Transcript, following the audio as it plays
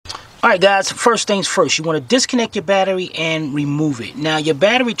Alright guys, first things first, you want to disconnect your battery and remove it. Now your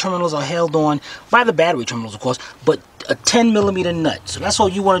battery terminals are held on by the battery terminals, of course, but a 10mm nut. So that's all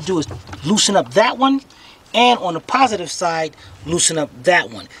you want to do is loosen up that one, and on the positive side, loosen up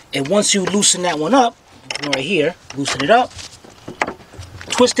that one. And once you loosen that one up, right here, loosen it up,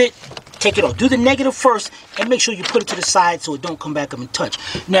 twist it, take it off. Do the negative first and make sure you put it to the side so it don't come back up and touch.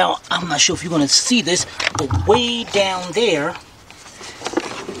 Now, I'm not sure if you're going to see this, but way down there,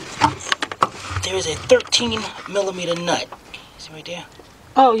 there's a 13mm nut. See right there?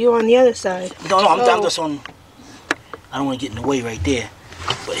 Oh, you're on the other side. No, I'm just on. I don't want to get in the way right there.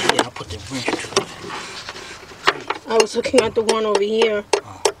 But here, I'll put the wrench to it. I was looking at the one over here.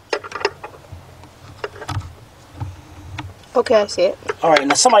 Oh. Okay, I see it. Alright,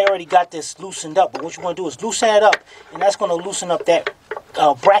 now somebody already got this loosened up, but what you want to do is loosen that up, and that's going to loosen up that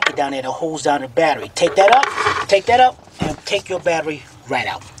bracket down there that holds down the battery. Take that up, and take your battery right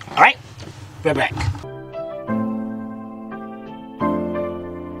out. Alright? Right back.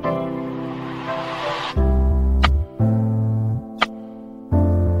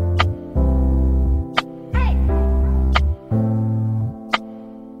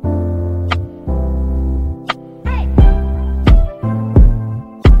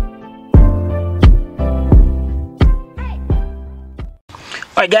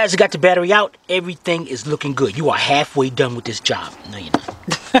 Alright guys, you got the battery out. Everything is looking good. You are halfway done with this job. No, you're not.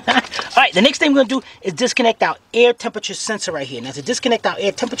 Alright, the next thing we're going to do is disconnect our air temperature sensor right here. Now to disconnect our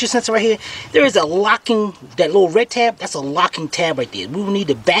air temperature sensor right here, there is a locking, that little red tab, that's a locking tab right there. We will need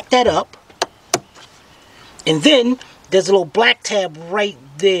to back that up. And then there's a little black tab right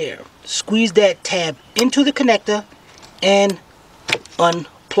there. Squeeze that tab into the connector and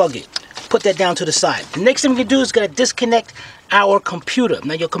unplug it. Put that down to the side. The next thing we can do is going to disconnect our computer.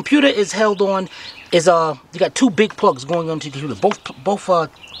 Now your computer is held on, you got two big plugs going onto the computer. Both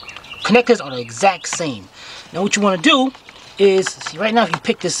connectors are the exact same. Now what you want to do is, see right now if you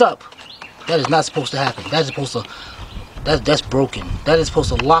pick this up, that is not supposed to happen. That is supposed to, that's broken. That is supposed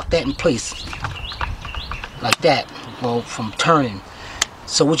to lock that in place like that, well, from turning.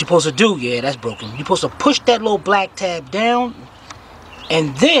 So what you're supposed to do, yeah, that's broken. You're supposed to push that little black tab down,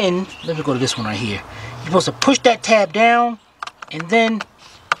 and then, let me go to this one right here. You're supposed to push that tab down, and then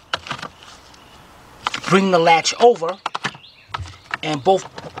bring the latch over, and both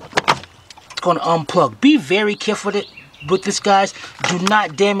going to unplug. Be very careful with this, guys. Do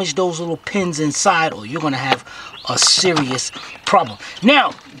not damage those little pins inside, or you're going to have a serious problem.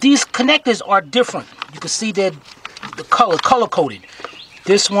 Now, these connectors are different. You can see that the color coded.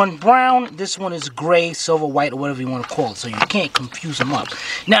 This one brown, this one is gray, silver, white, or whatever you want to call it, so you can't confuse them up.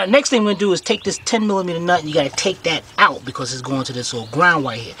 Now, next thing we're going to do is take this 10mm nut, and you got to take that out because it's going to this little ground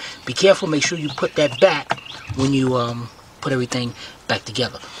right here. Be careful, make sure you put that back when you put everything back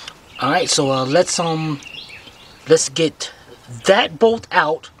together. Alright, so let's get that bolt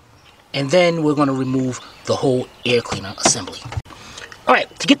out, and then we're going to remove the whole air cleaner assembly.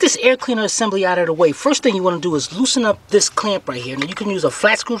 Alright, to get this air cleaner assembly out of the way, first thing you want to do is loosen up this clamp right here. Now you can use a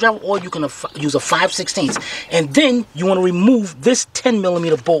flat screwdriver or you can use a 5/16, and then you want to remove this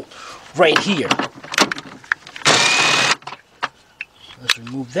 10mm bolt right here. Let's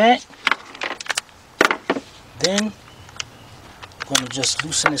remove that. Then I'm going to just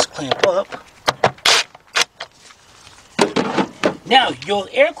loosen this clamp up. Now, your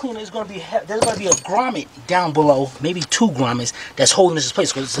air cleaner is going to be, there's going to be a grommet down below, maybe 2 grommets, that's holding this in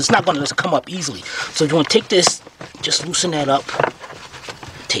place, because it's not going to just come up easily. So you want to take this, just loosen that up,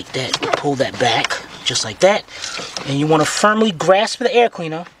 take that, pull that back, just like that, and you want to firmly grasp the air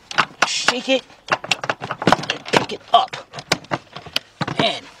cleaner, shake it, and pick it up.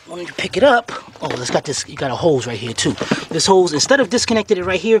 And when you pick it up, oh, it's got this, you got a hose right here too. This hose, instead of disconnected it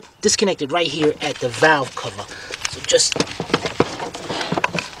right here, disconnect it right here at the valve cover. So just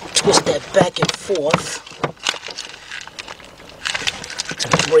twist that back and forth to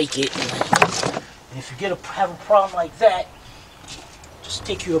break it. And if you have a problem like that, just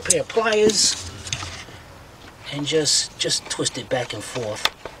take your pair of pliers and just twist it back and forth.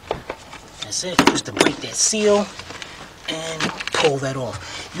 That's it, just to break that seal and pull that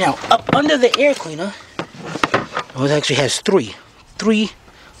off. Now, up under the air cleaner, it actually has three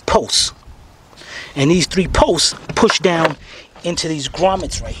posts. And these 3 posts push down into these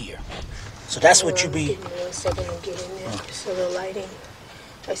grommets right here. So that's what you be. Give me 1 second to get in there. Just a little lighting.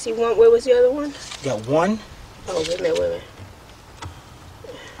 I see one. Where was the other one? You got 1. Oh, wait a minute.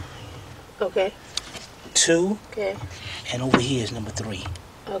 Okay. 2. Okay. And over here is number 3.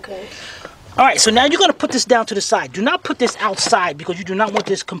 Okay. Alright, so now you're going to put this down to the side. Do not put this outside because you do not want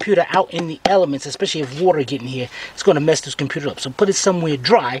this computer out in the elements, especially if water get in here. It's going to mess this computer up. So put it somewhere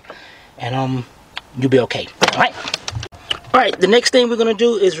dry and you'll be okay. Alright? Alright, the next thing we're going to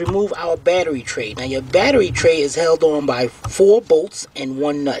do is remove our battery tray. Now your battery tray is held on by 4 bolts and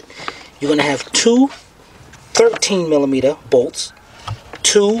 1 nut. You're going to have 2 13mm bolts,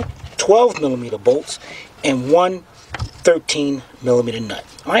 2 12mm bolts, and 1 13mm nut.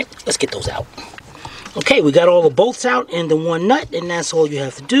 Alright, let's get those out. Okay, we got all the bolts out and the 1 nut, and that's all you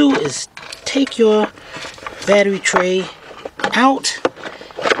have to do is take your battery tray out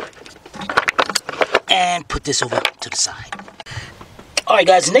and put this over to the side. Alright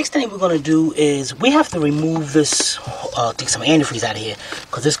guys, the next thing we're going to do is we have to remove this, take some antifreeze out of here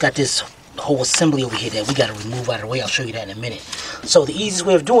because it's got this whole assembly over here that we got to remove out of the way. I'll show you that in a minute. So the easiest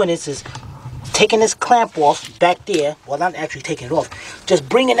way of doing this is taking this clamp off back there. Well, not actually taking it off. Just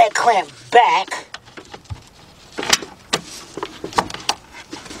bringing that clamp back.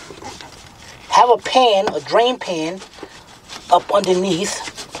 Have a pan, a drain pan, up underneath.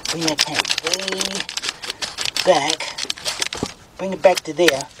 Bring that clamp way back. Bring it back to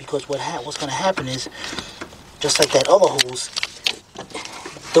there because what's going to happen is, just like that other hose,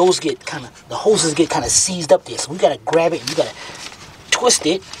 the hoses get kind of seized up there. So we got to grab it and you got to twist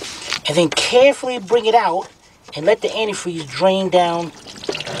it and then carefully bring it out and let the antifreeze drain down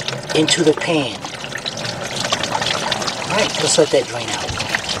into the pan. Alright, just let that drain out.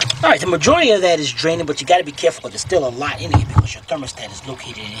 Alright, the majority of that is draining, but you got to be careful because there's still a lot in here because your thermostat is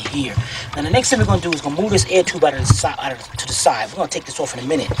located in here. Now the next thing we're going to do is going to move this air tube to the side. We're going to take this off in a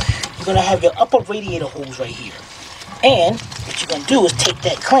minute. You're going to have your upper radiator hose right here. And what you're going to do is take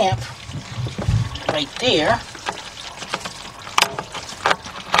that clamp right there,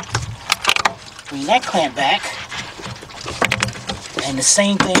 bring that clamp back, and the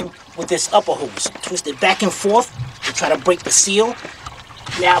same thing with this upper hose. Twist it back and forth to try to break the seal.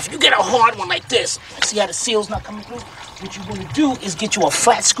 Now if you get a hard one like this, see how the seal's not coming through? What you're going to do is get you a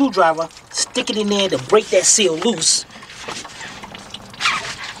flat screwdriver, stick it in there to break that seal loose.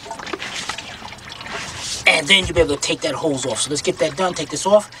 And then you'll be able to take that hose off. So let's get that done. Take this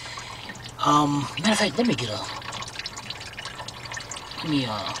off. Matter of fact, let me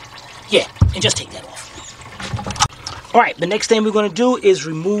yeah, and just take that off. Alright, the next thing we're going to do is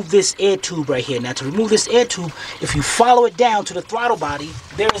remove this air tube right here. Now to remove this air tube, if you follow it down to the throttle body,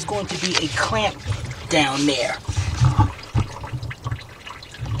 there is going to be a clamp down there.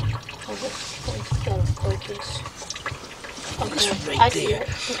 Right there.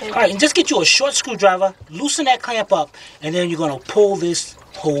 Okay. Alright, and just get you a short screwdriver, loosen that clamp up, and then you're going to pull this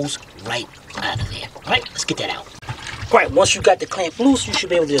hose right out of there. Alright, let's get that out. Alright, once you got the clamp loose, you should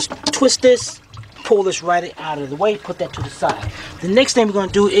be able to just twist this, pull this right out of the way, put that to the side. The next thing we're going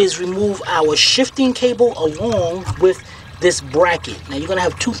to do is remove our shifting cable along with this bracket. Now you're going to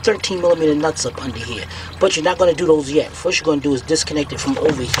have 2 13mm nuts up under here, but you're not going to do those yet. First you're going to do is disconnect it from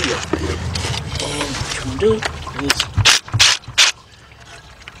over here. And what you're going to do is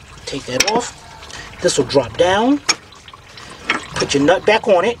take that off. This will drop down. Put your nut back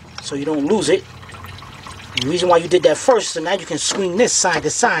on it so you don't lose it. The reason why you did that first, so now you can swing this side to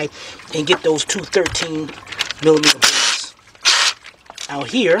side and get those 2 13mm bolts out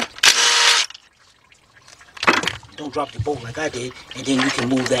here. Don't drop the bolt like I did, and then you can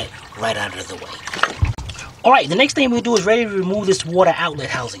move that right out of the way. Alright, the next thing we do is ready to remove this water outlet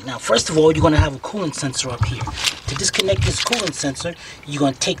housing. Now, first of all, you're going to have a coolant sensor up here. To disconnect this coolant sensor, you're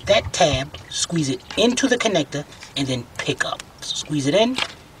going to take that tab, squeeze it into the connector, and then pick up. So squeeze it in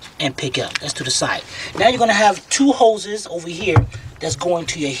and pick up. That's to the side. Now you're going to have 2 hoses over here that's going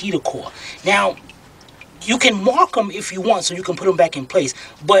to your heater core. Now, you can mark them if you want so you can put them back in place.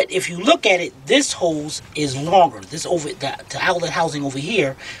 But if you look at it, this hose is longer. This the outlet housing over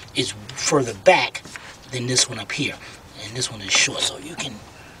here is further back than this one up here. And this one is short, so you can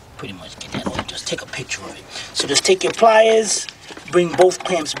pretty much get that on. Just take a picture of it. So just take your pliers, bring both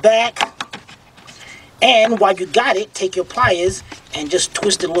clamps back, and while you got it, take your pliers and just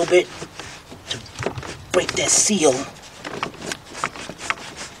twist it a little bit to break that seal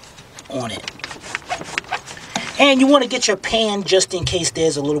on it. And you want to get your pan just in case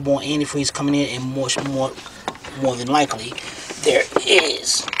there's a little more antifreeze coming in, and more than likely there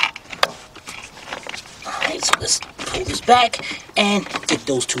is. Alright, so let's pull this back and get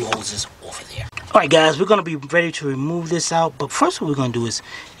those 2 hoses over there. Alright guys, we're going to be ready to remove this out, but first what we're going to do is,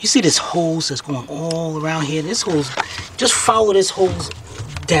 you see this hose that's going all around here? This hose, just follow this hose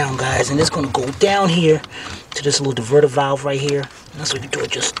down guys, and it's going to go down here to this little diverter valve right here. And that's what you do,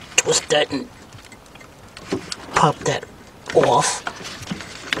 just twist that and pop that off.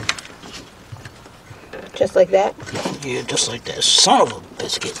 Just like that? Yeah, just like that. Son of a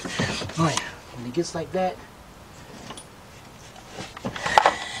biscuit. Alright, when it gets like that,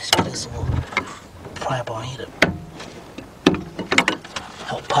 let's get this little pry bar here to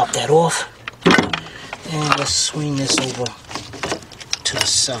help pop that off. And let's swing this over to the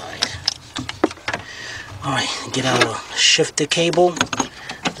side. Alright, get our shifter cable.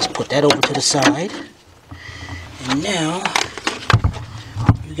 Let's put that over to the side. And now,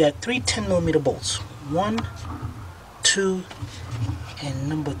 you got 3 10mm bolts. 1, 2, and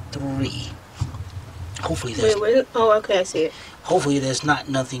number 3. Hopefully there's... Wait, oh, okay, I see it. Hopefully there's not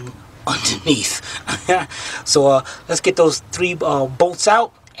nothing underneath. So let's get those 3 bolts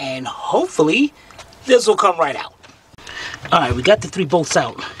out, and hopefully this will come right out. Alright, we got the 3 bolts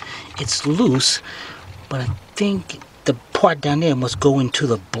out. It's loose, but I think the part down there must go into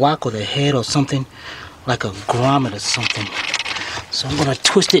the block or the head or something, like a grommet or something. So I'm going to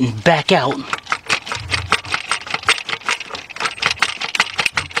twist it and back out.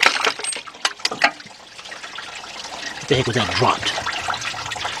 What the heck was that dropped?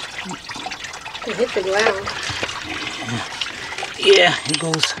 It hit the ground. Yeah, it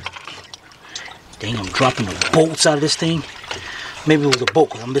goes. Dang, I'm dropping the bolts out of this thing. Maybe it was a bolt,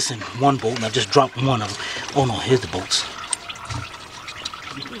 because I'm missing 1 bolt, and I just dropped 1 of them. Oh no, here's the bolts.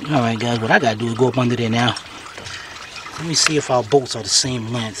 Alright guys, what I gotta do is go up under there now. Let me see if our bolts are the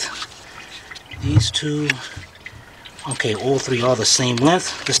same length. These 2, okay, all 3 are the same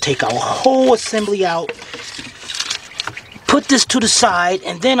length. Let's take our whole assembly out. Put this to the side,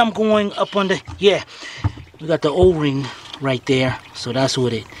 and then I'm going up under, yeah, we got the O-ring right there, so that's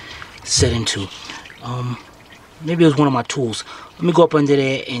what it set into. Maybe it was one of my tools. Let me go up under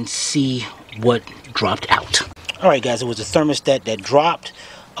there and see what dropped out. Alright guys, it was a thermostat that dropped.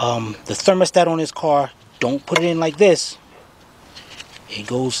 The thermostat on this car, don't put it in like this. It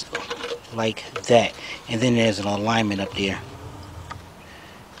goes like that. And then there's an alignment up there.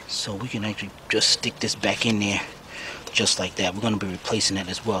 So we can actually just stick this back in there. Just like that. We're going to be replacing that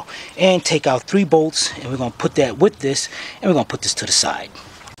as well. And take out 3 bolts, and we're going to put that with this, and we're going to put this to the side.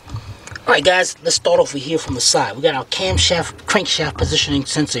 Alright guys, let's start over here from the side. We got our crankshaft positioning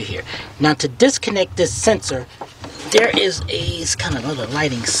sensor here. Now to disconnect this sensor, there is it's kind of the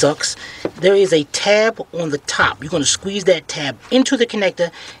lighting sucks. There is a tab on the top. You're going to squeeze that tab into the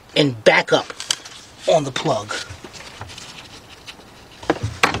connector and back up on the plug.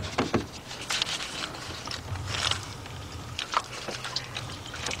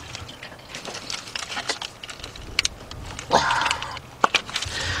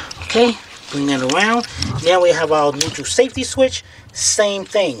 Okay, bring that around. Now we have our neutral safety switch. Same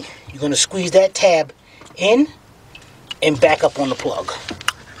thing. You're going to squeeze that tab in and back up on the plug.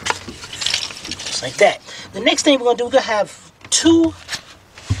 Just like that. The next thing we're going to do, we're going to have 2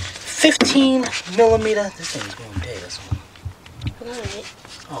 15mm. This thing is going dead. Alright.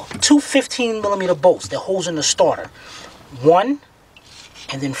 Oh, 2 15mm bolts that holds in the starter. 1,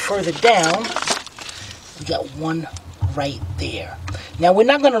 and then further down, we got 1 right there. Now we're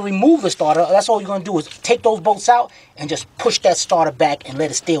not going to remove the starter. That's all you're going to do is take those bolts out and just push that starter back and let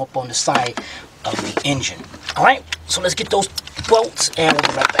it stay up on the side of the engine. Alright, so let's get those bolts and we'll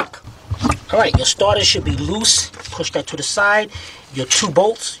be right back. Alright, your starter should be loose. Push that to the side. Your 2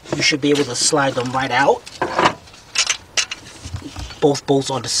 bolts, you should be able to slide them right out. Both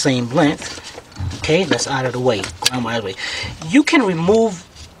bolts are the same length. Okay, that's out of the way. Out of the way. You can remove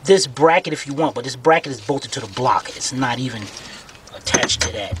this bracket if you want, but this bracket is bolted to the block. It's not even attached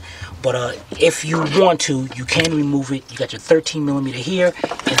to that. But if you want to, you can remove it. You got your 13mm here,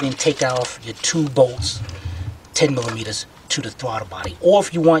 and then take off your 2 bolts, 10mm to the throttle body. Or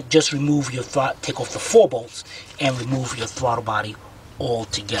if you want, just remove your take off the 4 bolts and remove your throttle body all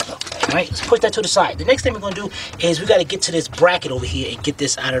together. Alright, let's put that to the side. The next thing we're going to do is we got to get to this bracket over here and get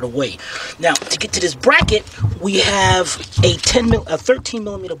this out of the way. Now, to get to this bracket, we have a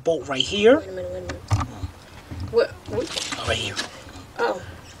 13mm bolt right here. Wait a minute. What? Right here. Oh,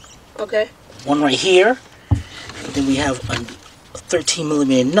 okay. 1 right here. And then we have a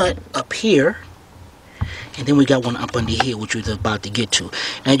 13mm nut up here. And then we got 1 up under here, which we're about to get to.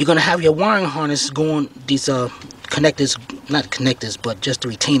 And you're going to have your wiring harness going, these connectors, not connectors, but just the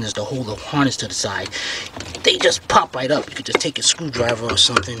retainers to hold the harness to the side. They just pop right up. You could just take a screwdriver or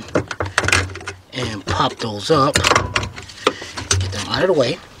something and pop those up. Get them out of the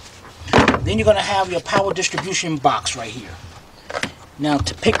way. Then you're going to have your power distribution box right here. Now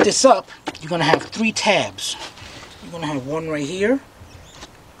to pick this up, you're going to have 3 tabs. You're going to have 1 right here,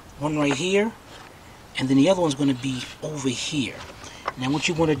 1 right here, and then the other one's going to be over here. Now what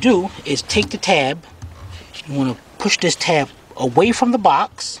you want to do is take the tab, you want to push this tab away from the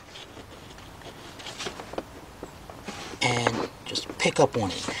box, pick up on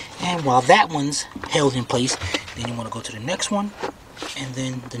it. And while that one's held in place, then you want to go to the next one, and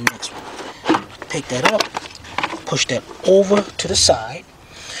then the next one. Pick that up, push that over to the side.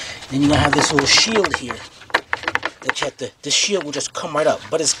 Then you're going to have this little shield here that you have to, this shield will just come right up,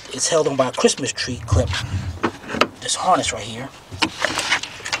 but it's held on by a Christmas tree clip. This harness right here.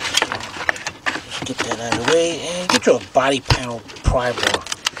 Just get that out of the way, and get your body panel pry bar.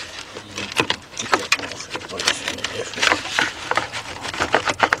 Get that off.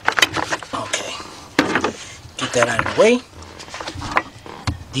 Okay. Get that out of the way.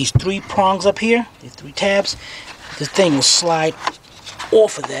 These 3 prongs up here, these 3 tabs, this thing will slide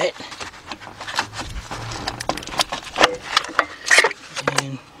off of that.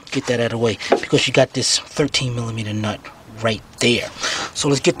 And get that out of the way because you got this 13mm nut right there. So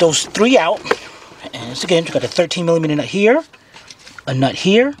let's get those 3 out. And once again, you got a 13mm nut here, a nut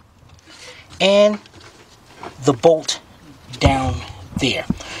here, and the bolt down there.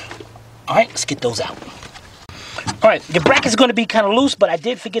 Alright, let's get those out. Alright, your bracket's going to be kind of loose, but I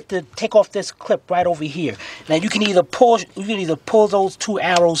did forget to take off this clip right over here. Now you can either pull those 2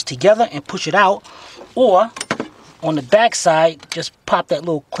 arrows together and push it out, or on the back side, just pop that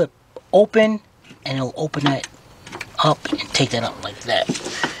little clip open, and it'll open that up and take that out like that.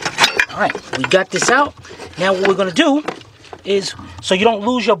 Alright, we got this out. Now what we're going to do is, so you don't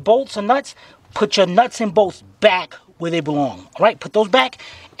lose your bolts or nuts, put your nuts and bolts back where they belong. Alright, put those back,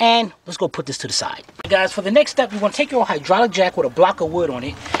 and let's go put this to the side. Guys, for the next step, you want to take your hydraulic jack with a block of wood on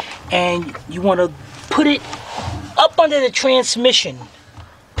it, and you want to put it up under the transmission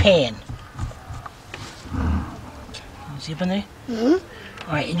pan. You see up in there? Mm-hmm.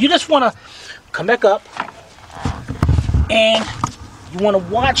 Alright, and you just want to come back up, and you want to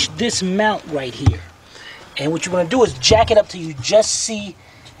watch this mount right here. And what you want to do is jack it up till you just see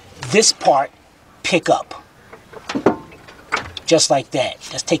this part pick up. Just like that.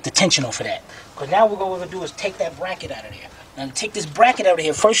 Just take the tension off of that. Because now what we're going to do is take that bracket out of there. Now to take this bracket out of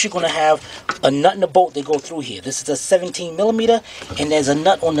here, first you're going to have a nut and a bolt that go through here. This is a 17mm, and there's a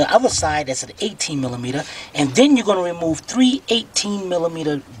nut on the other side that's an 18mm. And then you're going to remove 3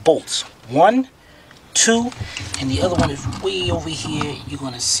 18mm bolts. 1, 2, and the other one is way over here. You're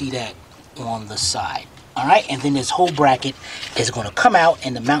going to see that on the side. Alright, and then this whole bracket is going to come out,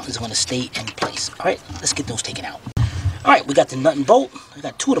 and the mount is going to stay in place. Alright, let's get those taken out. Alright, we got the nut and bolt. We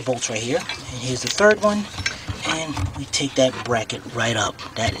got 2 of the bolts right here. And here's the 3rd one. And we take that bracket right up.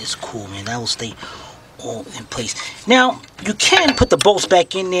 That is cool, man. That will stay all in place. Now, you can put the bolts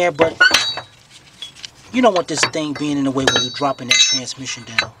back in there, but you don't want this thing being in the way when you're dropping that transmission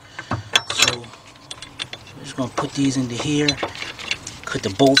down. So, we're just going to put these into here. Put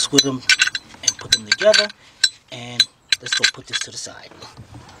the bolts with them. And put them together. And let's go put this to the side.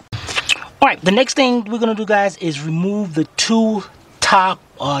 Alright, the next thing we're going to do, guys, is remove the 2 top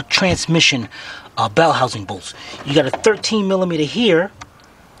transmission bell housing bolts. You got a 13mm here,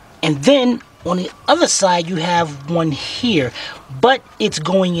 and then on the other side you have one here, but it's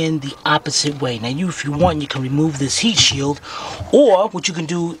going in the opposite way. Now if you want, you can remove this heat shield, or what you can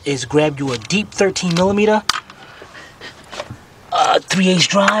do is grab you a deep 13mm 3/8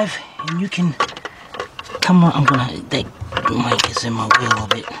 drive, and you can come on. That mic is in my way a little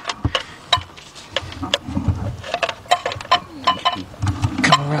bit.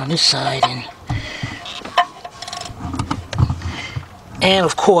 Around this side, and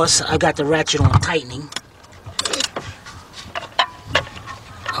of course I got the ratchet on tightening.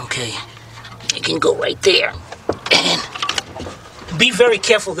 Okay, it can go right there, and be very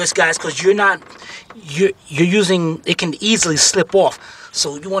careful of this, guys, because you're using, it can easily slip off,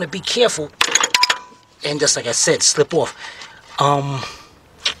 so you want to be careful, and just like I said, slip off.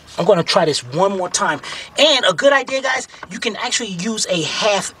 I'm going to try this one more time. And a good idea, guys, you can actually use a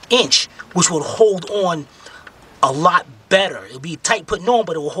 1/2 inch, which will hold on a lot better. It'll be tight putting on,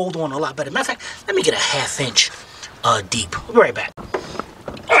 but it will hold on a lot better. Matter of fact, let me get a 1/2 inch deep. We'll be right back.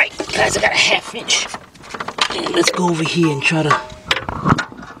 Alright, guys, I got a 1/2 inch. And let's go over here and try to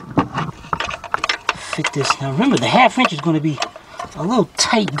fit this. Now remember, the 1/2 inch is going to be a little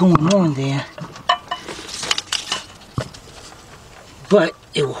tight going on there. But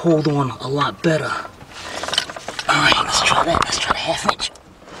it will hold on a lot better. Alright, let's try that. Let's try the 1/2 inch.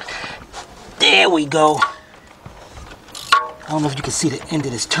 There we go. I don't know if you can see the end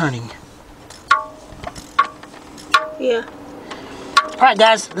of this turning. Yeah. Alright,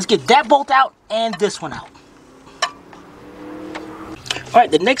 guys, let's get that bolt out and this one out.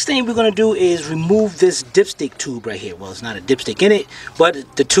 Alright, the next thing we're going to do is remove this dipstick tube right here. Well, it's not a dipstick in it,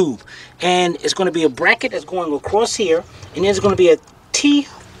 but the tube. And it's going to be a bracket that's going across here, and there's going to be a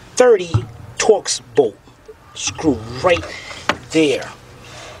T30 Torx bolt screw right there.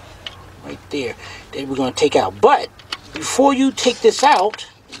 Right there. That we're going to take out. But before you take this out,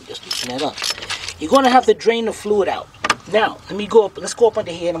 just loosen that up, you're going to have to drain the fluid out. Now, let's go up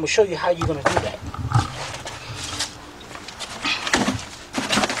under here and I'm going to show you how you're going to do that.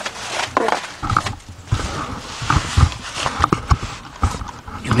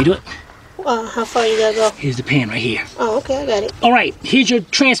 You want me to do it? How far you gotta go? Here's the pan right here. Oh, okay, I got it. All right, here's your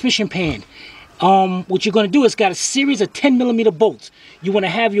transmission pan. What you're going to do is got a series of 10mm bolts. You want to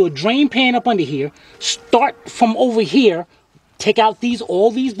have your drain pan up under here. Start from over here. Take out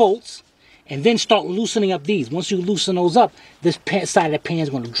all these bolts. And then start loosening up these. Once you loosen those up, this side of the pan is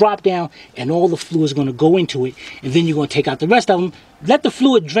going to drop down. And all the fluid is going to go into it. And then you're going to take out the rest of them. Let the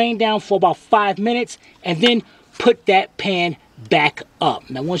fluid drain down for about 5 minutes. And then put that pan back up.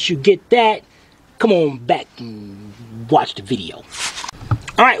 Now once you get that, come on back and watch the video.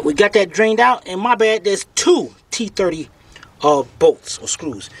 Alright, we got that drained out, and my bad, there's 2 T30 bolts or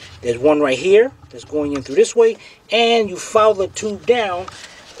screws. There's one right here that's going in through this way, and you follow the tube down,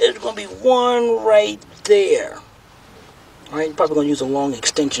 there's going to be one right there. Alright, you're probably going to use a long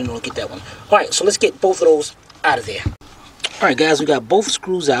extension to get that one. Alright, so let's get both of those out of there. Alright guys, we got both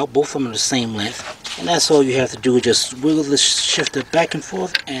screws out, both of them are the same length. And that's all you have to do is just wiggle the shifter back and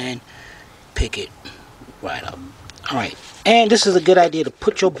forth and pick it right up. Alright, and this is a good idea to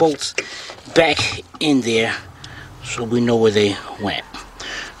put your bolts back in there so we know where they went.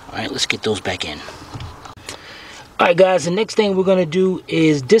 Alright, let's get those back in. Alright guys, the next thing we're going to do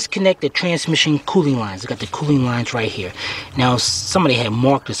is disconnect the transmission cooling lines. I got the cooling lines right here. Now somebody had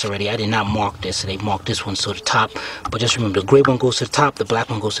marked this already. I did not mark this, so they marked this one to the top. But just remember, the gray one goes to the top, the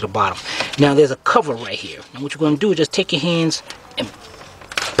black one goes to the bottom. Now there's a cover right here. Now what you're going to do is just take your hands and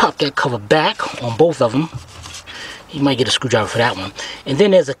pop that cover back on both of them. You might get a screwdriver for that one. And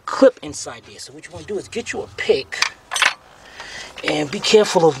then there's a clip inside there. So what you want to do is get you a pick and be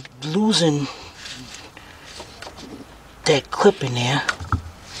careful of losing that clip in there.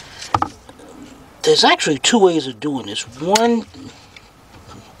 There's actually 2 ways of doing this. One,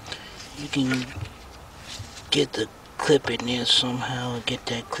 you can get the clip in there somehow and get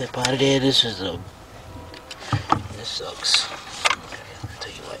that clip out of there. This sucks. I'll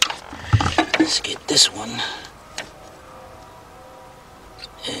tell you what. Let's get this one.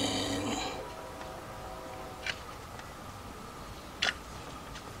 And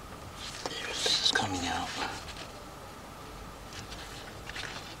this is coming out.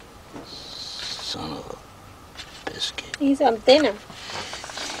 Son of a biscuit. He's thinner.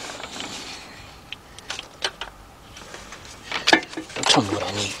 Tell me what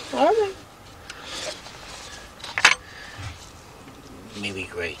I need. Alright. Maybe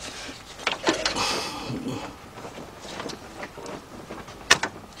great.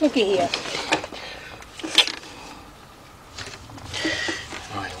 Looky here.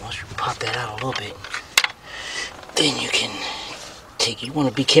 Alright, once you pop that out a little bit, then you can take it. You want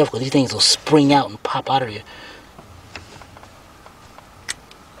to be careful because these things will spring out and pop out of you.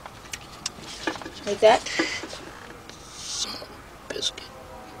 Like that? Biscuit.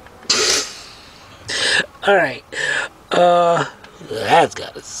 Alright. That's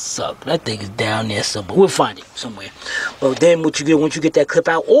gotta suck. That thing is down there somewhere. We'll find it somewhere. But then what you get once you get that clip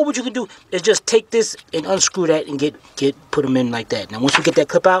out, or what you can do is just take this and unscrew that and put them in like that. Now once you get that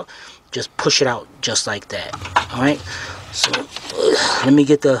clip out, just push it out just like that. Alright? So let me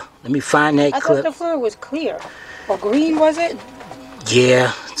find that clip. I thought the fluid was clear. Or green, was it?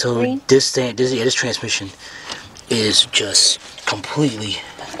 Yeah, so green? this transmission is just completely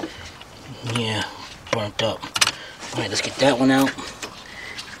burnt up. Alright, let's get that one out.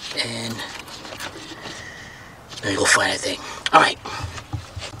 And let me go find that thing. Alright.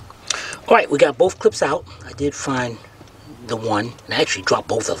 Alright, we got both clips out. I did find the one, and I actually dropped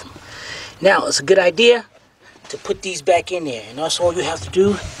both of them. Now, it's a good idea to put these back in there. And that's all you have to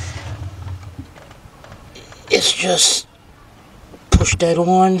do is just push that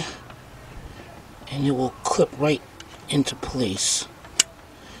on, and it will clip right into place.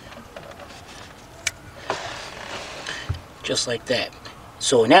 Just like that.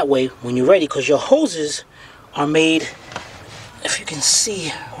 So in that way, when you're ready, because your hoses are made, if you can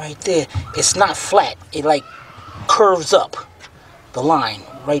see right there, it's not flat. It like curves up. The line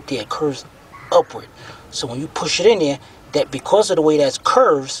right there curves upward. So when you push it in there, that because of the way that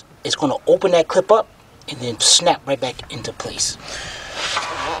curves, it's going to open that clip up and then snap right back into place.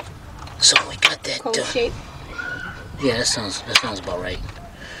 So we got that Cone shape. Yeah, that sounds about right.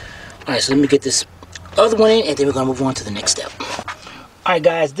 Alright, so let me get this other one in, and then we're going to move on to the next step. Alright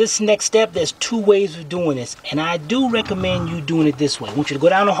guys, this next step, there's 2 ways of doing this, and I do recommend you doing it this way. I want you to go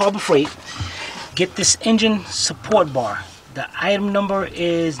down to Harbor Freight, get this engine support bar. The item number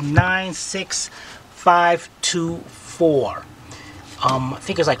is 96524. I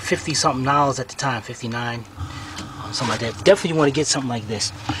think it's like $50-something at the time, 59, something like that. Definitely want to get something like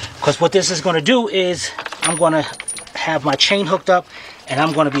this, because what this is going to do is I'm going to have my chain hooked up, and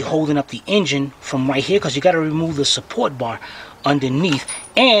I'm going to be holding up the engine from right here, because you got to remove the support bar underneath,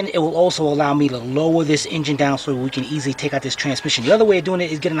 and it will also allow me to lower this engine down so we can easily take out this transmission. The other way of doing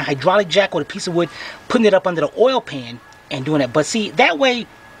it is getting a hydraulic jack with a piece of wood, putting it up under the oil pan and doing that. But see, that way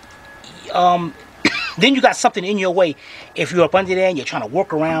then you got something in your way. If you're up under there and you're trying to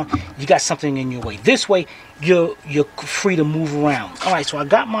work around, you got something in your way. This way you're free to move around. All right, so I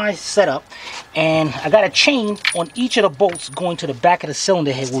got my setup, and I got a chain on each of the bolts going to the back of the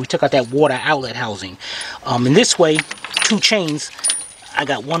cylinder head where we took out that water outlet housing. And this way, 2 chains. I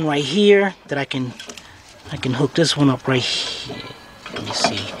got one right here that I can hook this one up right here. Let me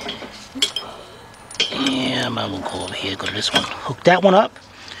see. Yeah, I might as well go over here, go to this one, hook that one up,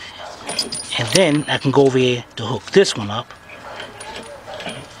 and then I can go over here to hook this one up.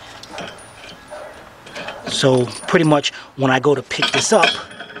 So pretty much when I go to pick this up,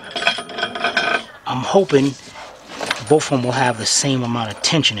 I'm hoping both of them will have the same amount of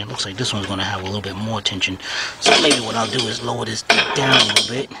tension. It looks like this one's going to have a little bit more tension. So maybe what I'll do is lower this down a little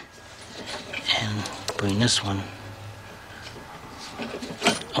bit and bring this one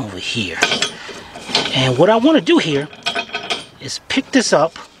over here. And what I want to do here is pick this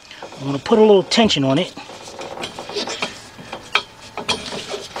up. I'm going to put a little tension on it.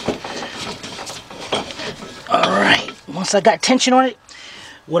 Alright, once I got tension on it,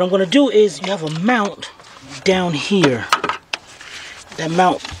 what I'm going to do is you have a mount down here. That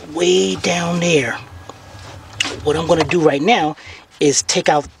mount way down there. What I'm going to do right now is take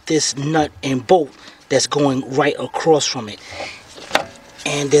out this nut and bolt that's going right across from it.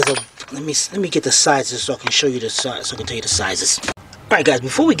 And there's a, let me get the sizes so I can show you the size, so I can tell you the sizes. Alright guys,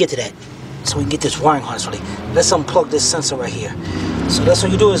 before we get to that, so we can get this wiring harness ready, let's unplug this sensor right here. So that's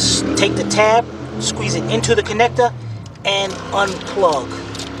what you do is take the tab, squeeze it into the connector, and unplug.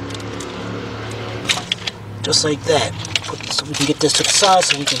 Just like that. So we can get this to the side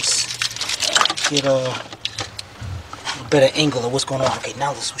so we can get a better angle of what's going on. Okay,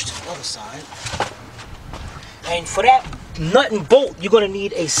 now let's switch to the other side. And for that nut and bolt, you're going to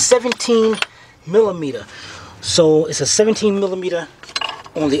need a 17mm. So it's a 17mm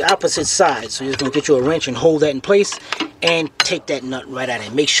on the opposite side. So you're going to get you a wrench and hold that in place and take that nut right out of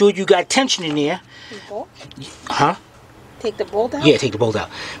it. Make sure you got tension in there. Bolt? Huh? Take the bolt out? Yeah, take the bolt out.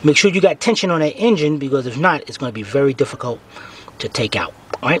 Make sure you got tension on that engine, because if not, it's going to be very difficult to take out.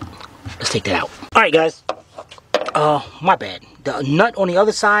 Alright, let's take that out. Alright guys, my bad. The nut on the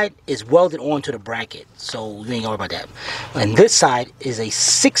other side is welded onto the bracket, so you ain't worry about that. And this side is a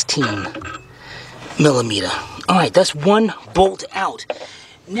 16mm. Alright, that's one bolt out.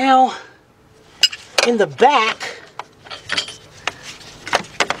 Now, in the back,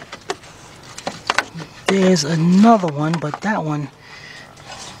 there's another one, but that one,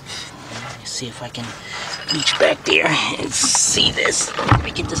 let me see if I can reach back there and see this. Let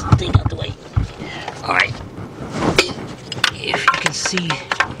me get this thing out the way. Alright. If you can see,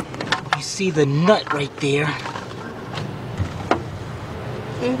 you see the nut right there.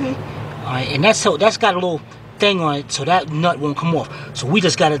 Alright, and that's got a little thing on it, so that nut won't come off. So we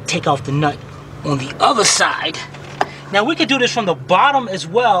just got to take off the nut on the other side. Now we could do this from the bottom as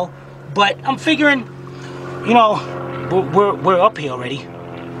well, but I'm figuring, you know, we're up here already.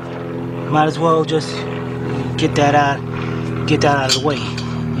 Might as well just get that out of the way.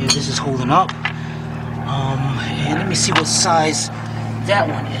 Yeah, this is holding up. And let me see what size that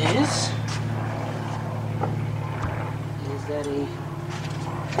one is. Is that a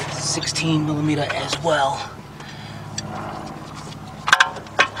 16mm as well?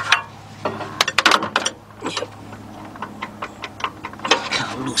 Yep.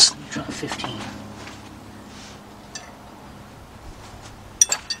 Kind of loose. Let me try 15.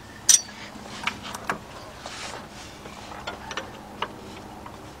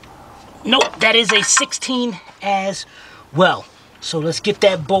 Nope, that is a 16 as well. So let's get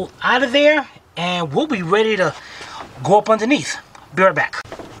that bolt out of there, and we'll be ready to go up underneath. Be right back.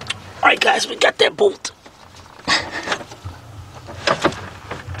 Alright guys, we got that bolt.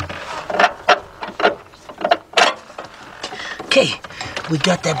 Okay, we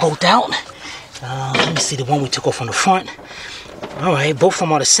got that bolt out. Let me see the one we took off on the front. Alright, both of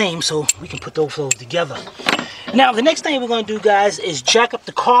them are the same, so we can put those together. Now, the next thing we're going to do, guys, is jack up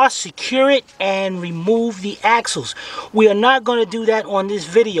the car, secure it, and remove the axles. We are not going to do that on this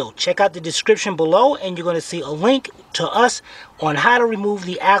video. Check out the description below, and you're going to see a link to us on how to remove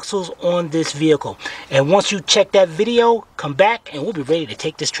the axles on this vehicle. And once you check that video, come back, and we'll be ready to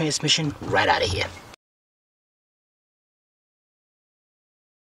take this transmission right out of here.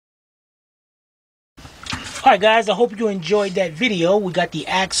 Alright guys, I hope you enjoyed that video. We got the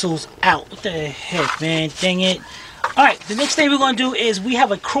axles out. What the heck, man? Dang it. Alright, the next thing we're going to do is we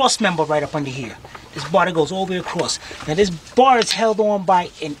have a cross member right up under here. This bar that goes all the way across. Now this bar is held on by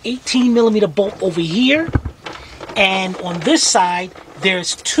an 18mm bolt over here. And on this side,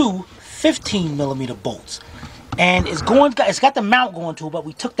 there's two 15mm bolts. And it's got the mount going to it, but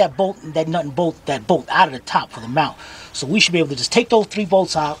we took that bolt, that nut and bolt, that bolt out of the top for the mount. So we should be able to just take those 3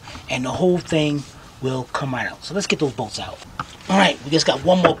 bolts out and the whole thing will come right out. So let's get those bolts out. Alright, we just got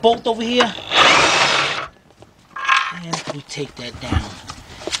one more bolt over here. And we take that down.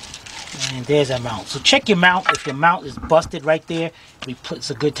 And there's our mount. So check your mount. If your mount is busted right there,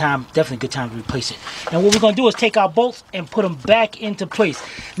 it's a good time, definitely a good time to replace it. Now what we're going to do is take our bolts and put them back into place.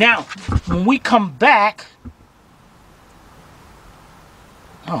 Now, when we come back,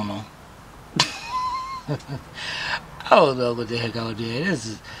 I don't know. I don't know what the heck I'm doing.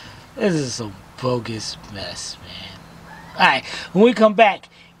 This is some bogus mess, man. Alright, when we come back,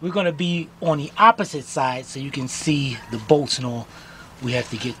 we're going to be on the opposite side so you can see the bolts and all we have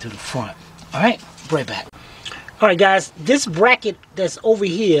to get to the front. Alright, right back. Alright guys, this bracket that's over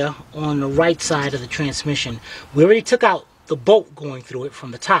here on the right side of the transmission, we already took out the bolt going through it from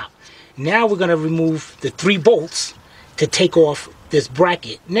the top. Now we're going to remove the 3 bolts to take off this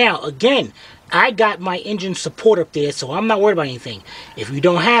bracket. Now again, I got my engine support up there, so I'm not worried about anything. If you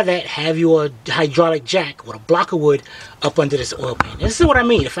don't have that, have your hydraulic jack with a block of wood up under this oil pan. This is what I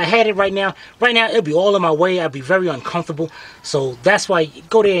mean. If I had it right now it'd be all in my way. I'd be very uncomfortable. So that's why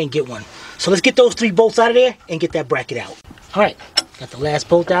go there and get one. So let's get those 3 bolts out of there and get that bracket out. Alright, got the last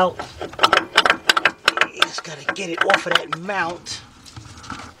bolt out. Just gotta get it off of that mount.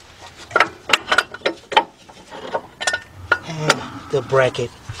 And the bracket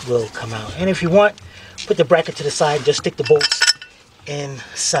will come out. And if you want, put the bracket to the side, just stick the bolts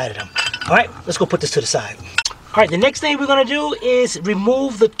inside of them. Alright, let's go put this to the side. Alright, the next thing we're going to do is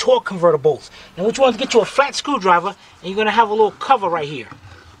remove the torque converter bolts. And what you want to get you a flat screwdriver, and you're going to have a little cover right here.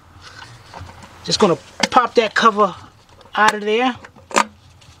 Just going to pop that cover out of there.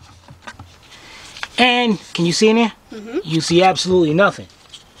 And can you see in there? You see absolutely nothing.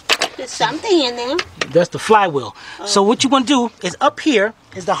 There's something in there. That's the flywheel. Oh. So what you want to do is up here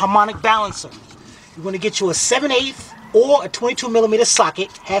is the harmonic balancer. You're going to get you a 7/8 or a 22mm socket,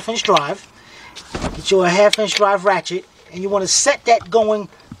 1/2-inch drive. Get you a 1/2-inch drive ratchet, and you want to set that going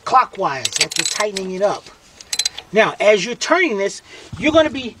clockwise after tightening it up. Now, as you're turning this, you're going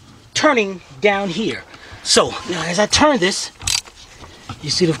to be turning down here. So now, as I turn this,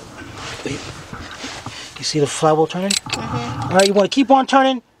 you see the flywheel turning. All right, you want to keep on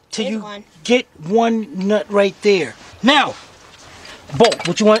turning till you get one nut right there. Now, bolt.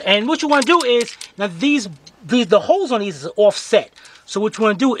 What you want to do is, now the holes on these is offset. So what you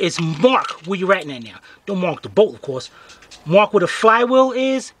want to do is mark where you're at now. Don't mark the bolt, of course. Mark where the flywheel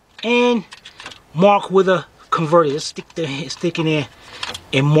is and mark where the converter is. Stick in there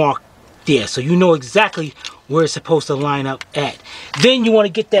and mark there, so you know exactly where it's supposed to line up at. Then you want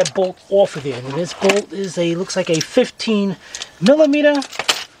to get that bolt off of there. And this bolt is looks like a 15mm.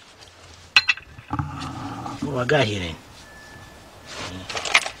 What do I got here then?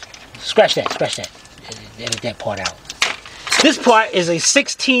 Scratch that. Edit that part out. This part is a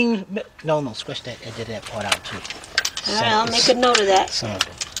 16. No, scratch that. Edit that part out too. Alright, I'll make a note of that. Son of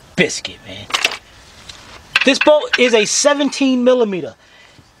a biscuit, man. This bolt is a 17mm.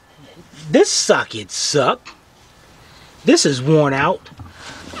 This socket sucked. This is worn out.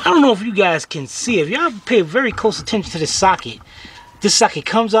 I don't know if you guys can see it. If y'all pay very close attention to this socket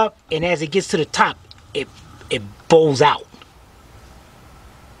comes up, and as it gets to the top, it bows out.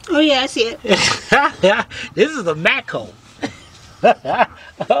 Oh yeah, I see it. This is the Matco.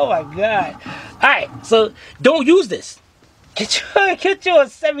 Oh my god. Alright, so don't use this. Get you a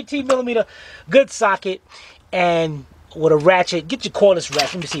 17mm good socket, and with a ratchet, get your cordless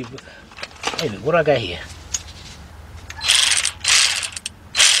ratchet. Let me see. Wait a minute, what do I got here?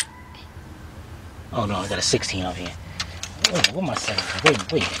 Oh no, I got a 16 up here. What am I saying?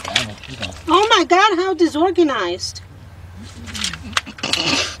 Wait. Oh my god, how disorganized.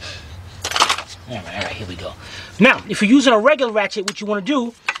 Alright, here we go. Now, if you're using a regular ratchet, what you want to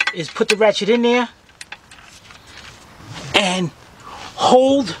do is put the ratchet in there and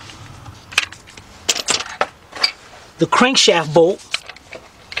hold the crankshaft bolt.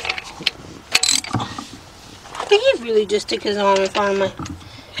 I think he really just stick his arm in front of my...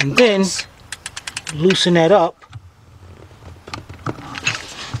 And then loosen that up.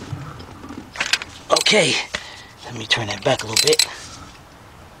 Okay, let me turn that back a little bit.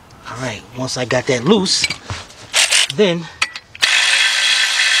 All right, once I got that loose, then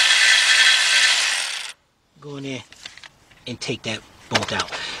go in there and take that bolt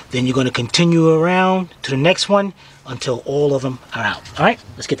out. Then you're going to continue around to the next one until all of them are out. All right,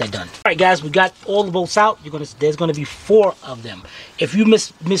 let's get that done. All right, guys, we got all the bolts out. There's going to be 4 of them. If you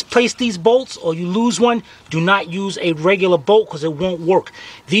misplace these bolts or you lose one, do not use a regular bolt because it won't work.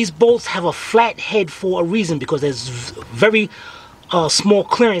 These bolts have a flat head for a reason, because there's very small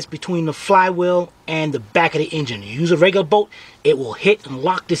clearance between the flywheel and the back of the engine. You use a regular bolt, it will hit and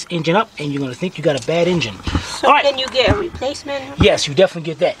lock this engine up, and you're going to think you got a bad engine. So all right. Can you get a replacement? Yes, you definitely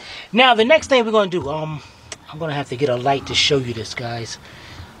get that. Now, the next thing we're going to do, I'm going to have to get a light to show you this, guys.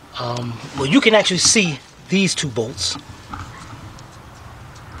 Well, you can actually see these 2 bolts.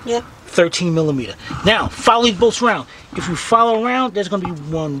 Yeah. 13 millimeter. Now, follow these bolts around. If you follow around, there's going to be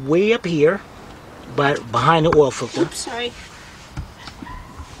one way up here, behind the oil filter. Oops, sorry.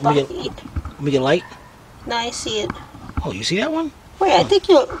 Let me get a light. No, I see it. Oh, you see that one? Wait, I think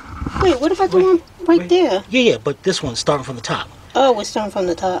you're... Wait, what about the one right there? Yeah, but this one's starting from the top. Oh, we're starting from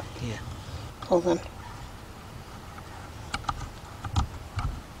the top. Yeah. Hold on.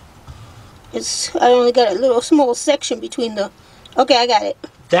 I only got a little small section between the... Okay, I got it.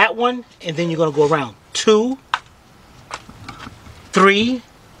 That one, and then you're going to go around 2, 3,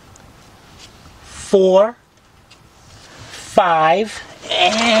 4, 5,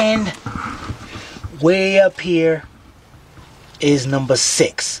 and way up here is number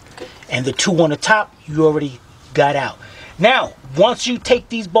 6. And the 2 on the top, you already got out. Now, once you take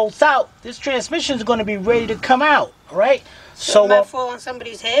these bolts out, this transmission is going to be ready to come out, all right? So it might fall on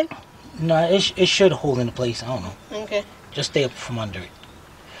somebody's head? No, it should hold into place. I don't know. Okay. Just stay up from under it.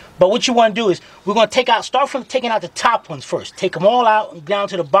 But what you want to do is, we're going to start from taking out the top ones first. Take them all out and down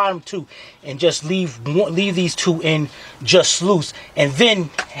to the bottom 2, and just leave these 2 in just loose, and then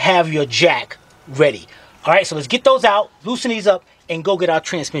have your jack ready. All right, so let's get those out, loosen these up, and go get our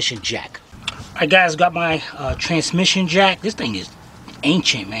transmission jack. All right, guys, got my transmission jack. This thing is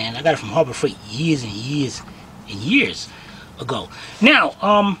ancient, man. I got it from Harbor Freight years and years and years ago.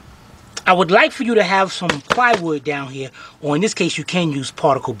 Now, I would like for you to have some plywood down here, or in this case you can use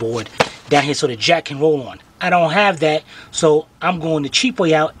particle board down here so the jack can roll on. I don't have that, so I'm going the cheap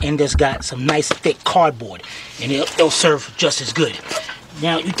way out and just got some nice thick cardboard, and it'll serve just as good.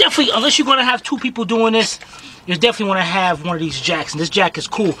 Now, you definitely, unless you're going to have 2 people doing this, you definitely want to have one of these jacks. And this jack is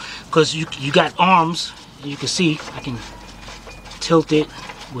cool because you got arms. You can see I can tilt it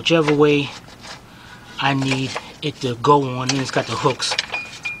whichever way I need it to go on, and it's got the hooks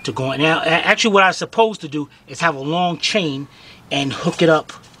to go on. Now, actually what I'm supposed to do is have a long chain and hook it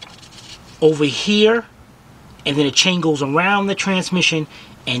up over here, and then the chain goes around the transmission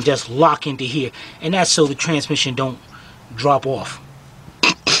and just lock into here, and that's so the transmission don't drop off.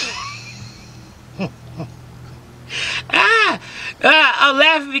 I'm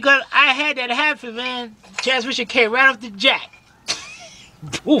laughing because I had that happen, man. Transmission came right off the jack.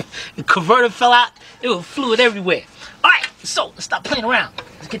 Ooh, the converter fell out. It was fluid everywhere. Alright, so let's stop playing around.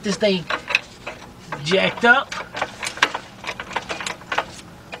 Let's get this thing jacked up.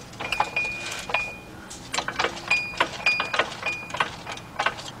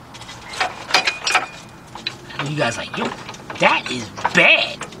 And you guys like, yo, that is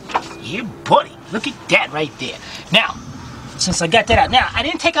bad. Yeah, buddy. Look at that right there. Now, since I got that out, now I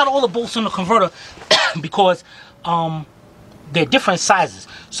didn't take out all the bolts on the converter because they're different sizes.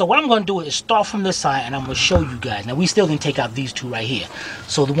 So what I'm going to do is start from this side, and I'm going to show you guys. Now, we still didn't take out these 2 right here.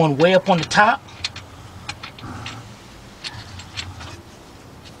 So the one way up on the top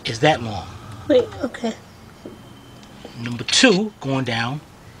is that long. Wait, okay. Number 2 going down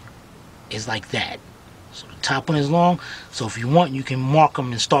is like that. So the top one is long. So if you want, you can mark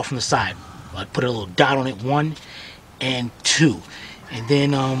them and start from the side. I put a little dot on it, 1 and 2. And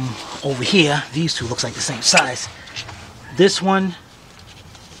then over here, these 2 looks like the same size. This one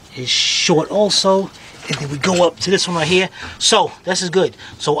is short also, and then we go up to this one right here. So this is good.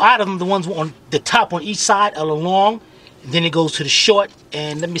 So out of them, the ones on the top on each side are the long, and then it goes to the short.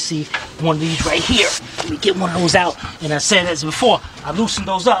 And let me see one of these right here. Let me get one of those out. And I said as before, I loosened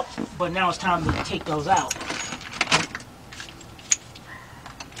those up, but now it's time to take those out.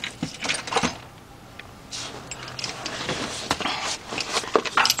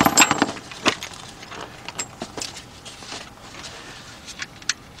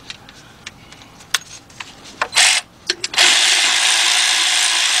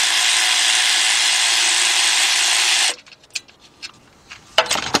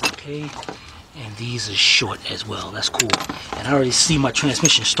 Okay, and these are short as well. That's cool. And I already see my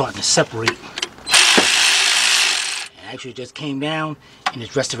transmission starting to separate. Actually just came down and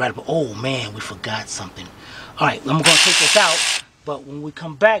it's rested right up. Oh man, we forgot something. All right, I'm gonna take this out, but when we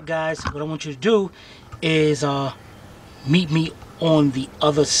come back, guys, what I want you to do is meet me on the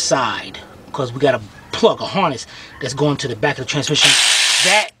other side, because we got a plug, a harness that's going to the back of the transmission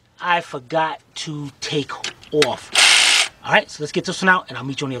that I forgot to take off. All right, so let's get this one out and I'll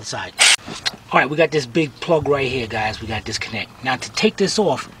meet you on the other side. All right, we got this big plug right here, guys. We got to disconnect. Now to take this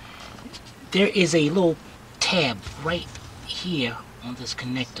off, there is a little tab right here on this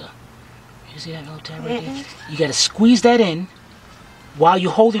connector. You see that little tab right there? You got to squeeze that in. While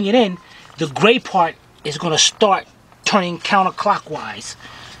you're holding it in, the gray part is going to start turning counterclockwise.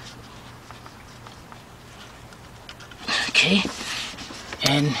 Okay,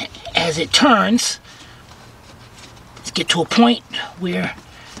 and as it turns, let's get to a point where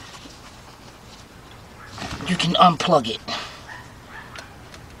you can unplug it.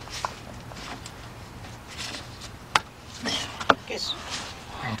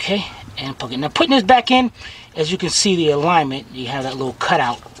 Okay, and plug it. Now putting this back in, as you can see the alignment, you have that little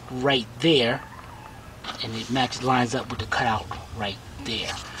cutout right there, and it matches, lines up with the cutout right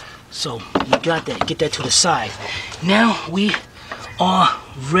there. So you got that. Get that to the side. Now we are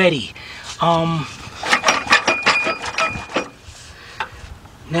ready.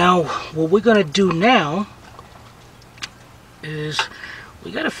 Now what we're gonna do now is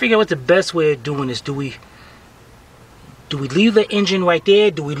we gotta figure out what the best way of doing this. Do we leave the engine right there?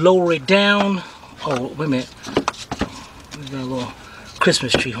 Do we lower it down? Oh, wait a minute. We got a little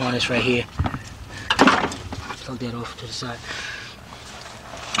Christmas tree harness right here. Plug that off to the side.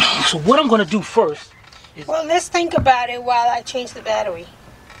 So what I'm going to do first is... Well, let's think about it while I change the battery.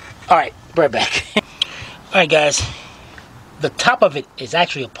 Alright, right back. Alright guys, the top of it is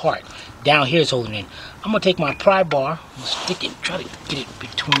actually apart. Down here is holding in. I'm going to take my pry bar, I'm going to stick it, try to get it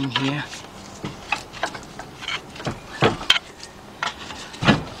between here.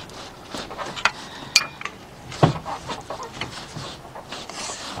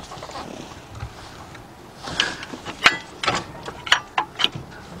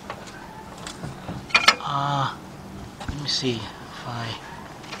 Let me see if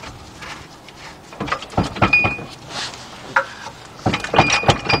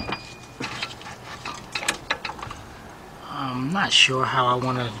I'm not sure how I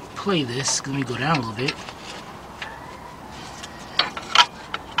want to play this. Let me go down a little bit.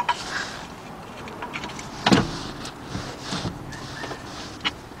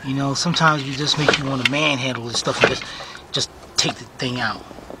 You know, sometimes you just make you want to manhandle this stuff and just take the thing out.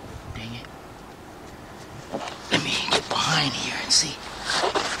 Dang it. Let me get behind here and see.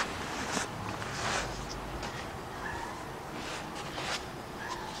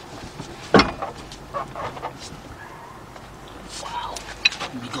 Wow.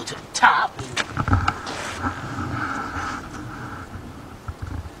 Let me go to the top.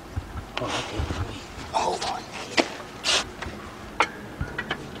 Oh, okay. Let me hold on.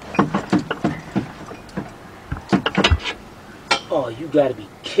 Oh, you gotta be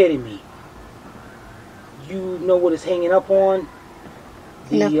kidding me. You know what it's hanging up on?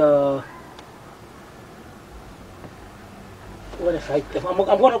 The, what if I'm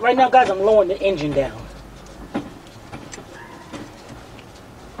going to, right now guys, I'm lowering the engine down.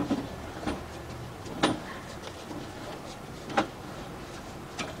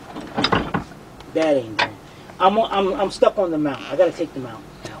 That ain't done. I'm stuck on the mount. I gotta take the mount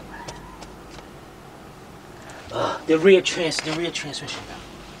out. The rear transmission mount.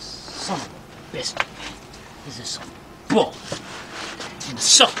 Son of a biscuit, man. This is some bull. And the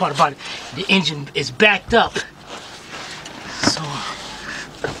suck part about it, the engine is backed up. So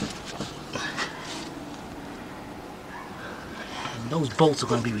and those bolts are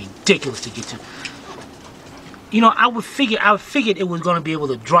gonna be ridiculous to get to. You know, I figured it was gonna be able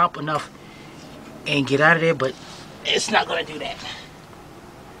to drop enough and get out of there, but it's not gonna do that.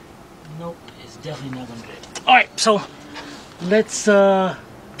 Nope, it's definitely not gonna do that. Alright, so let's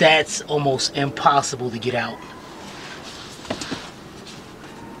that's almost impossible to get out.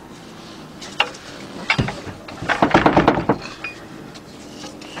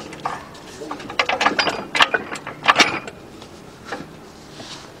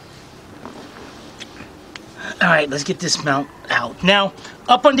 Alright, let's get this mount out. Now,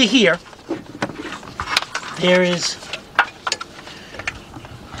 up under here, there is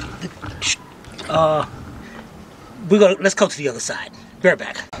let's go to the other side. Be right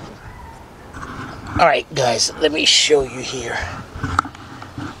back. Alright guys, let me show you here.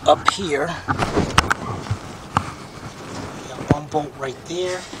 Up here, got one bolt right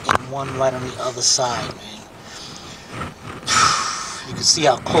there and one right on the other side, man. You can see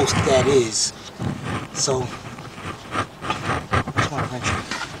how close that is. So, come on, wrench.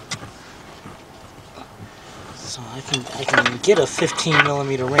 So I can get a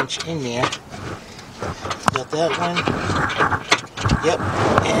 15mm wrench in there. Got that one. Yep.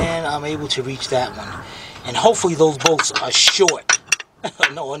 And I'm able to reach that one. And hopefully those bolts are short.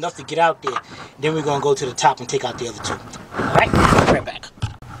 No, enough to get out there. Then we're gonna go to the top and take out the other two. Alright, I'll be right back.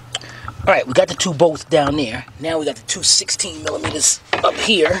 Alright, we got the two bolts down there. Now we got the two 16mm up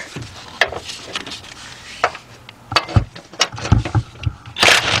here.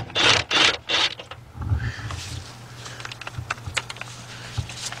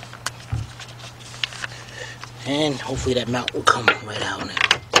 And hopefully that mount will come right out now.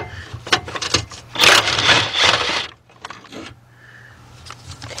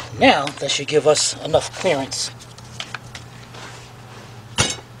 Now that should give us enough clearance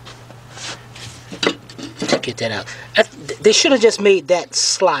to get that out. They should have just made that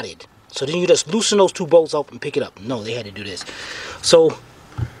slotted. So then you just loosen those two bolts up and pick it up. No, they had to do this. So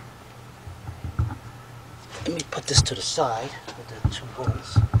let me put this to the side with the two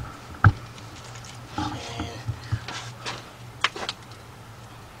bolts.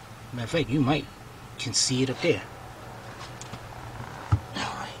 Matter of fact, you can see it up there.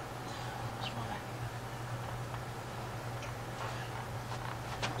 Alright.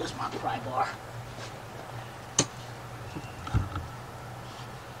 There's my pry bar.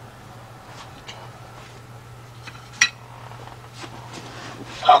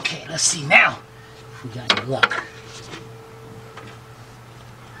 Okay, let's see now if we got any luck.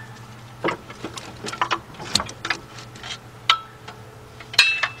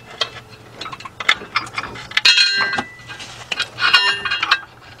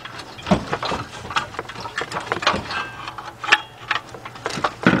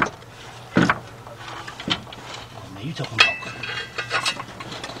 You talking about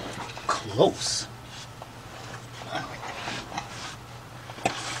close?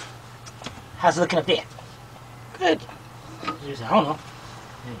 How's it looking up there? Good. I don't know.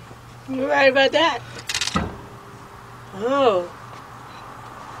 You're right about that. Oh.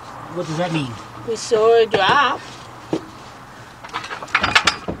 What does that mean? We saw it drop.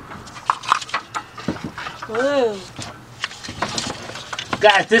 Whoa.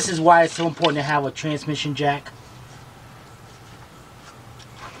 Guys, this is why it's so important to have a transmission jack.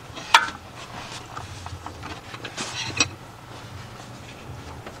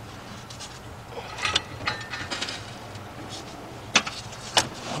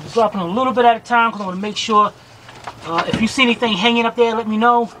 I'm dropping a little bit at a time because I want to make sure if you see anything hanging up there, let me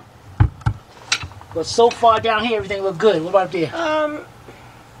know. But so far down here, everything looks good. What about up there?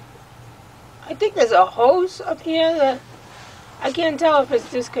 I think there's a hose up here that I can't tell if it's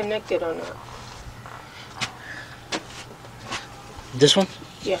disconnected or not. This one?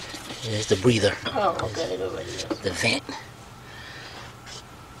 Yeah. It's the breather. Oh, okay, it already is. The vent.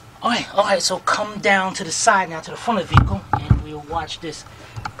 Alright, so come down to the side now, to the front of the vehicle, and we'll watch this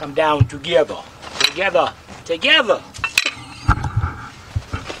come down together. Together.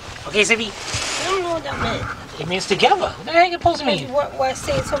 Okay, Zippy? I don't know what that meant. It means together. What the heck is it supposed to mean? Why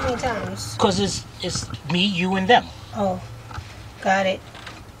say it so many times? Because it's me, you, and them. Oh, got it.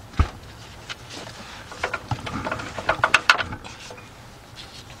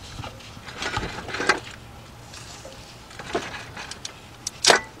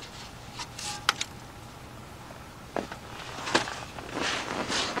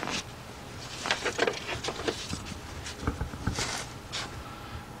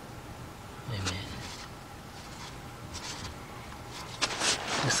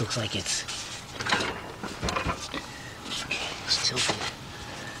 This looks like it's okay, it's tilted.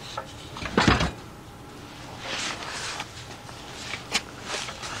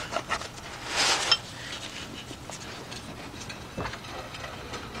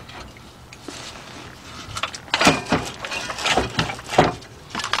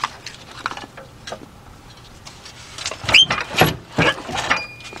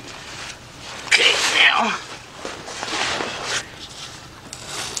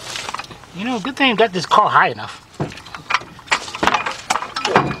 You know, good thing I got this car high enough.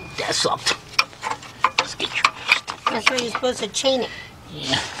 That sucked. Let's get you. That's why you're supposed to chain it.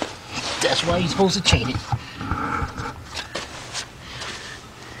 Yeah, that's why you're supposed to chain it.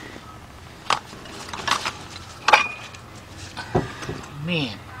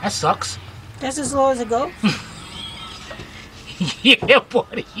 Man, that sucks. That's as low as it goes? Yeah,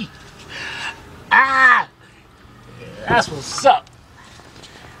 buddy. Ah! That's what's up.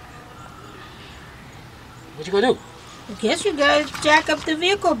 What you gonna do? I guess you guys jack up the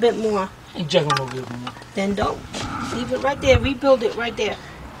vehicle a bit more. And jack it a little bit more. Then don't. Leave it right there. Rebuild it right there.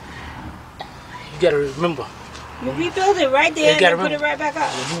 You gotta remember. You rebuild it right there and then put it right back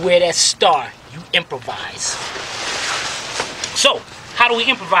up. When you wear that star, you improvise. So, how do we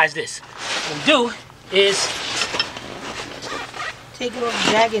improvise this? What we do is... Take it off,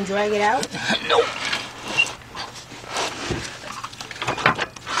 drag and drag it out? Nope.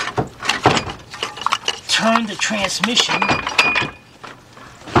 Turn the transmission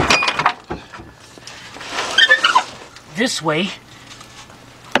this way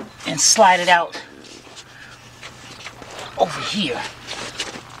and slide it out over here.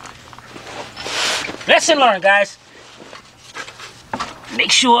 Lesson learned, guys.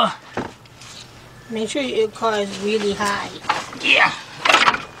 Make sure your car is really high. Yeah.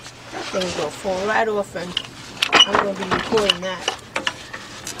 That thing's gonna fall right off, and I'm gonna be recording that.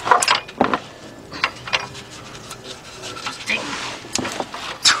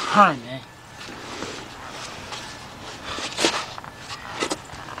 Turn, man.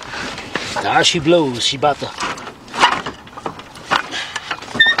 Now she blows. She about to.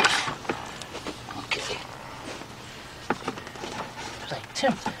 Okay. It's like,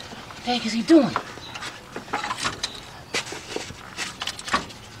 Tim, what the heck is he doing?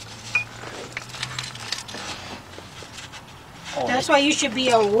 That's why you should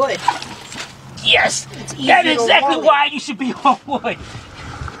be on wood. Yes, that's exactly why you should be on wood.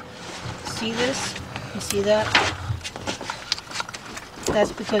 See this? You see that?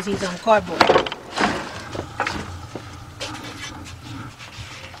 That's because he's on cardboard.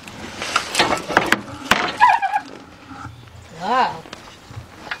 Wow.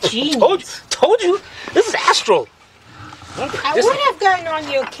 Genius. Told you. This is Astro. I would have gotten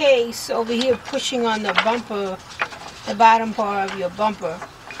on your case over here pushing on the bumper, the bottom part of your bumper,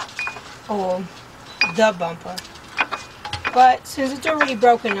 or the bumper. But since it's already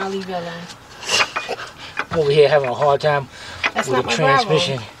broken, I'll leave it alone. I'm over here having a hard time with the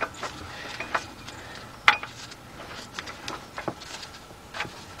transmission.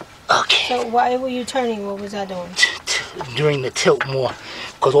 Okay. So why were you turning? What was I doing? During the tilt more,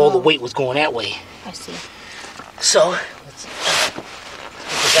 because all the weight was going that way. I see. So, let's get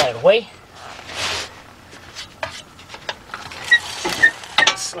this out of the way.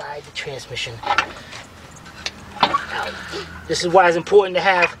 Slide the transmission out. This is why it's important to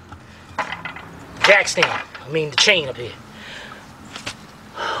have jack stand. I mean the chain up here.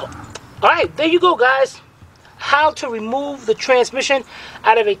 Alright, there you go, guys. How to remove the transmission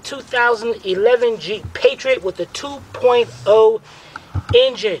out of a 2011 Jeep Patriot with the 2.0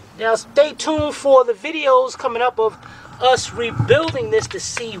 engine. Now stay tuned for the videos coming up of us rebuilding this to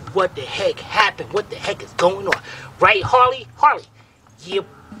see what the heck happened, what the heck is going on. Right, Harley? Harley, yeah,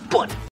 buddy.